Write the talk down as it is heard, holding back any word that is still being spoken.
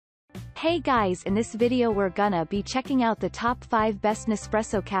Hey guys, in this video we're gonna be checking out the top 5 best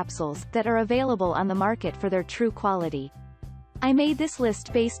Nespresso capsules that are available on the market for their true quality. I made this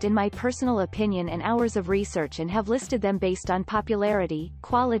list based in my personal opinion and hours of research and have listed them based on popularity,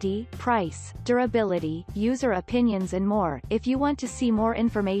 quality, price, durability, user opinions and more. If you want to see more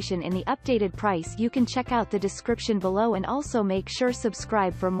information in the updated price you can check out the description below and also make sure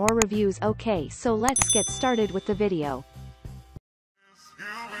subscribe for more reviews. Okay, so let's get started with the video.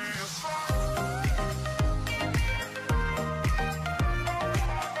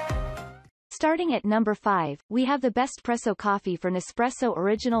 Starting at number 5, we have the Bestpresso coffee for Nespresso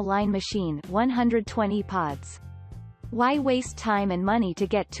OriginalLine machine, 120 pods. Why waste time and money to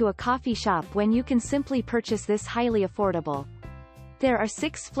get to a coffee shop when you can simply purchase this highly affordable? There are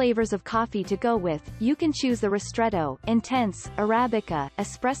 6 flavors of coffee to go with. You can choose the Ristretto, Intense, Arabica,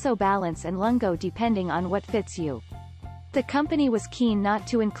 Espresso Balance and Lungo depending on what fits you. The company was keen not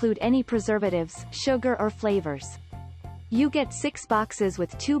to include any preservatives, sugar or flavors. You get 6 boxes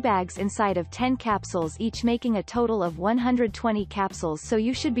with 2 bags inside of 10 capsules each, making a total of 120 capsules, so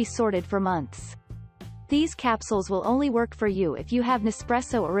you should be sorted for months. These capsules will only work for you if you have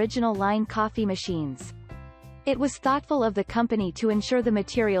Nespresso OriginalLine coffee machines. It was thoughtful of the company to ensure the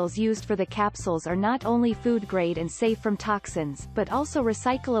materials used for the capsules are not only food grade and safe from toxins, but also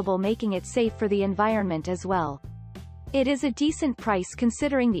recyclable, making it safe for the environment as well. It is a decent price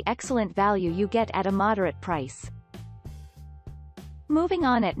considering the excellent value you get at a moderate price. Moving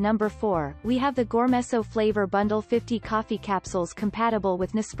on, at number 4, we have the Gourmesso Flavor Bundle 50 coffee capsules compatible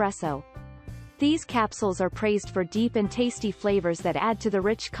with Nespresso. These capsules are praised for deep and tasty flavors that add to the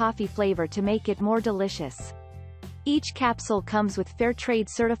rich coffee flavor to make it more delicious. Each capsule comes with fair trade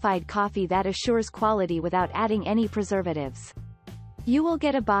certified coffee that assures quality without adding any preservatives. You will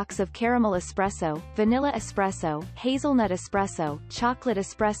get a box of caramel espresso, vanilla espresso, hazelnut espresso, chocolate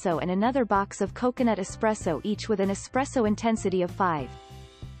espresso and another box of coconut espresso, each with an espresso intensity of 5.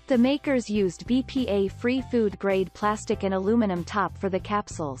 The makers used BPA-free food-grade plastic and aluminum top for the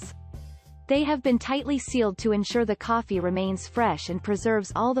capsules. They have been tightly sealed to ensure the coffee remains fresh and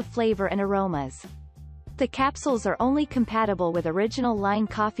preserves all the flavor and aromas. The capsules are only compatible with OriginalLine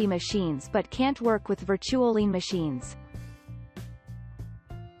coffee machines but can't work with VirtuoLine machines.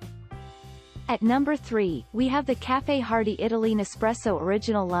 At number 3, we have the Caffé Hardy Italy Nespresso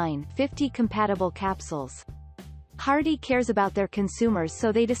OriginalLine 50 compatible capsules. Hardy cares about their consumers,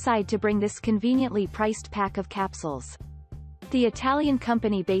 so they decide to bring this conveniently priced pack of capsules. The Italian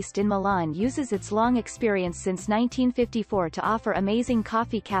company based in Milan uses its long experience since 1954 to offer amazing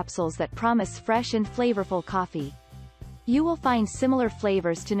coffee capsules that promise fresh and flavorful coffee. You will find similar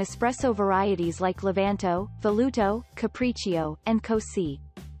flavors to Nespresso varieties like Levanto, Voluto, Capriccio, and Così.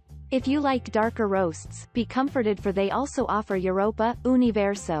 If you like darker roasts, be comforted, for they also offer Europa,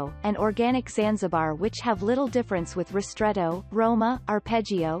 Universo, and Organic Zanzibar, which have little difference with Ristretto, Roma,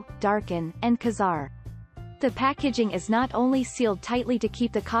 Arpeggio, Darkin, and Kazar. The packaging is not only sealed tightly to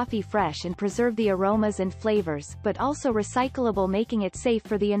keep the coffee fresh and preserve the aromas and flavors, but also recyclable, making it safe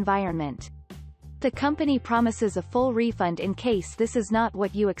for the environment. The company promises a full refund in case this is not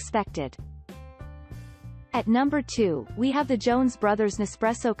what you expected. At number 2, we have the Jones Brothers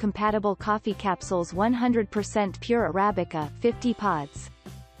Nespresso Compatible Coffee Capsules 100% Pure Arabica 50 pods.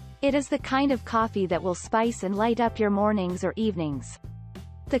 It is the kind of coffee that will spice and light up your mornings or evenings.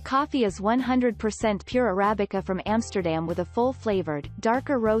 The coffee is 100% pure Arabica from Amsterdam with a full-flavored,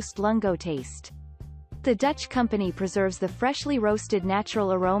 darker roast lungo taste. The Dutch company preserves the freshly roasted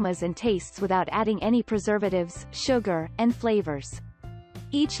natural aromas and tastes without adding any preservatives, sugar, and flavors.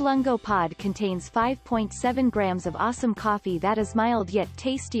 Each lungo pod contains 5.7 grams of awesome coffee that is mild yet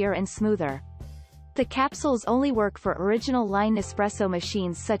tastier and smoother. The capsules only work for OriginalLine Nespresso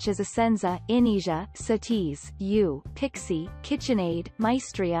machines such as Essenza, Inisia, Satis, U, Pixie, KitchenAid,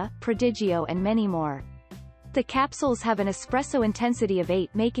 Maestria, Prodigio and many more. The capsules have an espresso intensity of 8,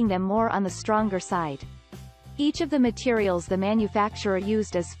 making them more on the stronger side. Each of the materials the manufacturer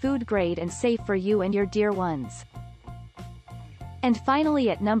used is food grade and safe for you and your dear ones. And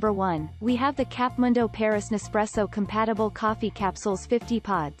finally, at number 1, we have the Capmundo Paris Nespresso Compatible Coffee Capsules 50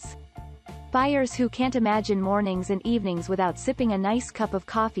 pods. Buyers who can't imagine mornings and evenings without sipping a nice cup of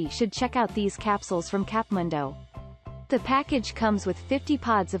coffee should check out these capsules from Capmundo. The package comes with 50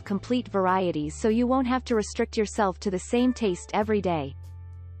 pods of complete varieties, so you won't have to restrict yourself to the same taste every day.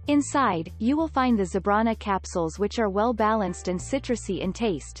 Inside, you will find the Zebrana capsules, which are well-balanced and citrusy in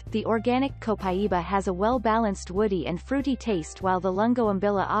taste. The organic Copaiba has a well-balanced woody and fruity taste, while the Lungo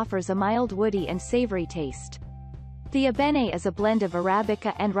Umbilla offers a mild woody and savory taste. The Ebene is a blend of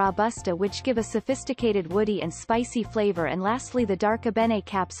Arabica and Robusta which give a sophisticated woody and spicy flavor, and lastly the dark Ebene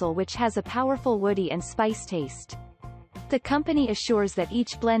capsule which has a powerful woody and spice taste. The company assures that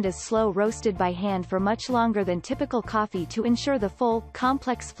each blend is slow roasted by hand for much longer than typical coffee to ensure the full,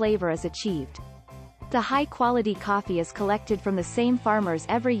 complex flavor is achieved. The high-quality coffee is collected from the same farmers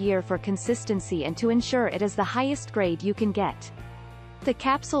every year for consistency and to ensure it is the highest grade you can get. The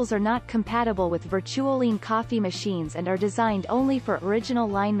capsules are not compatible with OriginalLine coffee machines and are designed only for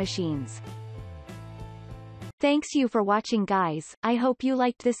OriginalLine machines. Thanks you for watching guys, I hope you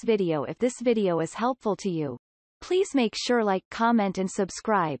liked this video. If this video is helpful to you, please make sure like, comment and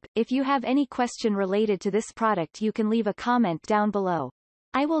subscribe. If you have any question related to this product you can leave a comment down below.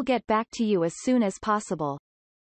 I will get back to you as soon as possible.